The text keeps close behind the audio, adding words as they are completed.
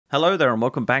Hello there and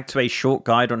welcome back to a short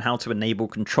guide on how to enable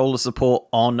controller support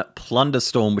on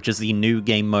Plunderstorm, which is the new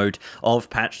game mode of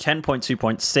patch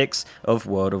 10.2.6 of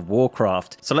World of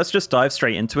Warcraft. So let's just dive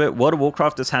straight into it. World of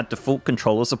Warcraft has had default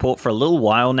controller support for a little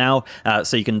while now,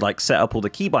 so you can like set up all the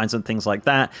keybinds and things like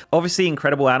that. Obviously,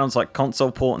 incredible add-ons like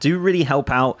console port do really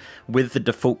help out with the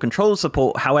default controller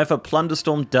support. However,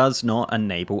 Plunderstorm does not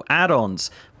enable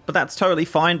add-ons. But that's totally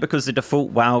fine because the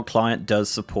default WoW client does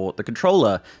support the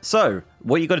controller. So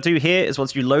what you got to do here is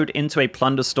once you load into a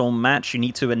Plunderstorm match, you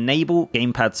need to enable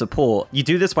gamepad support. You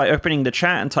do this by opening the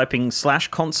chat and typing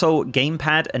 /console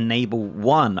gamepadEnable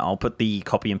 1. I'll put the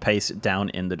copy and paste down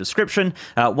in the description.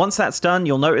 Once that's done,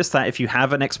 you'll notice that if you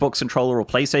have an Xbox controller or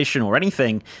PlayStation or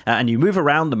anything, and you move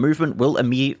around, the movement will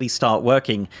immediately start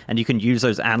working, and you can use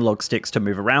those analog sticks to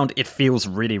move around. It feels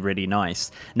really, really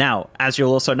nice. Now, as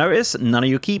you'll also notice, none of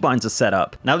your keybinds are set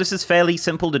up. Now, this is fairly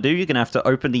simple to do. You're going to have to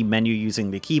open the menu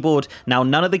using the keyboard. Now,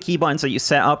 none of the keybinds that you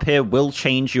set up here will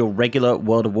change your regular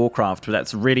World of Warcraft.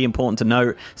 That's really important to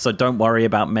note, so don't worry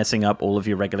about messing up all of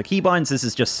your regular keybinds. This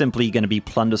is just simply going to be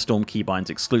Plunderstorm keybinds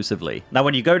exclusively. Now,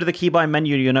 when you go to the keybind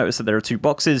menu, you'll notice that there are two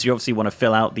boxes. You obviously want to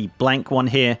fill out the blank one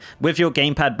here with your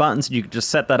gamepad buttons, and you can just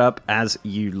set that up as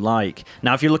you like.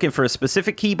 Now, if you're looking for a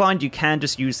specific keybind, you can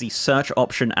just use the search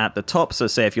option at the top. So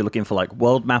say if you're looking for like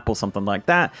world map or something like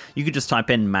that, you could just type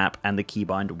in map and the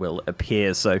keybind will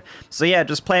appear. So yeah,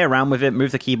 just play around with it,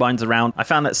 move the keybinds around. I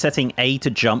found that setting A to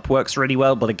jump works really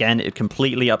well, but again, it's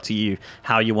completely up to you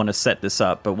how you want to set this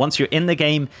up. But once you're in the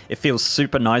game, it feels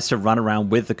super nice to run around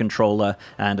with the controller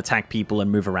and attack people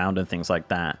and move around and things like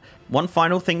that. One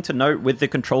final thing to note with the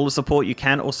controller support, you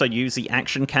can also use the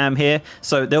ActionCam here.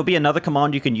 So there'll be another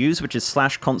command you can use, which is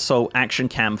 /console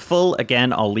ActionCam full.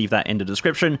 Again, I'll leave that in the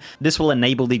description. This will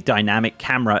enable the dynamic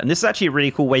camera. And this is actually a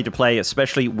really cool way to play,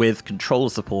 especially with controller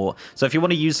support. So if you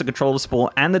want to use the controller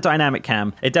support and the dynamic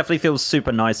cam, it definitely feels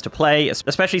super nice to play,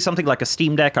 especially something like a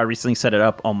Steam Deck. I recently set it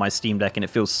up on my Steam Deck and it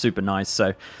feels super nice.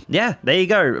 So yeah, there you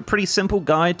go. A pretty simple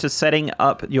guide to setting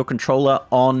up your controller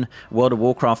on World of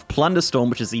Warcraft Plunderstorm,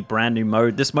 which is the brand new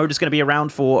mode. This mode is going to be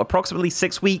around for approximately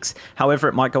 6 weeks. However,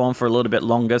 it might go on for a little bit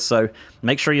longer, so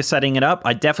make sure you're setting it up.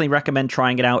 I definitely recommend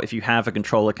trying it out if you have a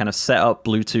controller kind of set up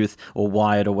Bluetooth or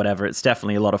wired or whatever. It's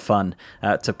definitely a lot of fun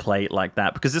to play like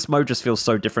that because this mode just feels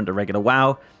so different to regular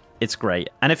WoW. It's great.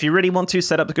 And if you really want to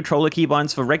set up the controller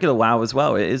keybinds for regular WoW as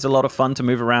well, it is a lot of fun to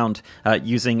move around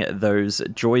using those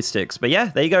joysticks. But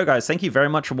yeah, there you go, guys. Thank you very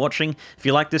much for watching. If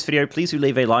you like this video, please do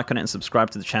leave a like on it and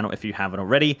subscribe to the channel if you haven't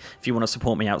already. If you want to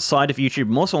support me outside of YouTube,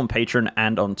 I'm also on Patreon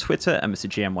and on Twitter at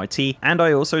MrGMYT. And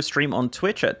I also stream on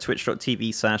Twitch at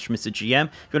twitch.tv/MrGM. If you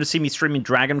want to see me streaming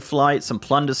Dragonflight, some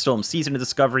Plunderstorm, Season of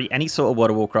Discovery, any sort of World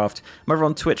of Warcraft, I'm over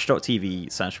on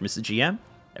twitch.tv/MrGM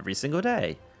every single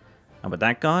day. And with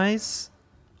that, guys,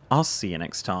 I'll see you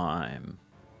next time.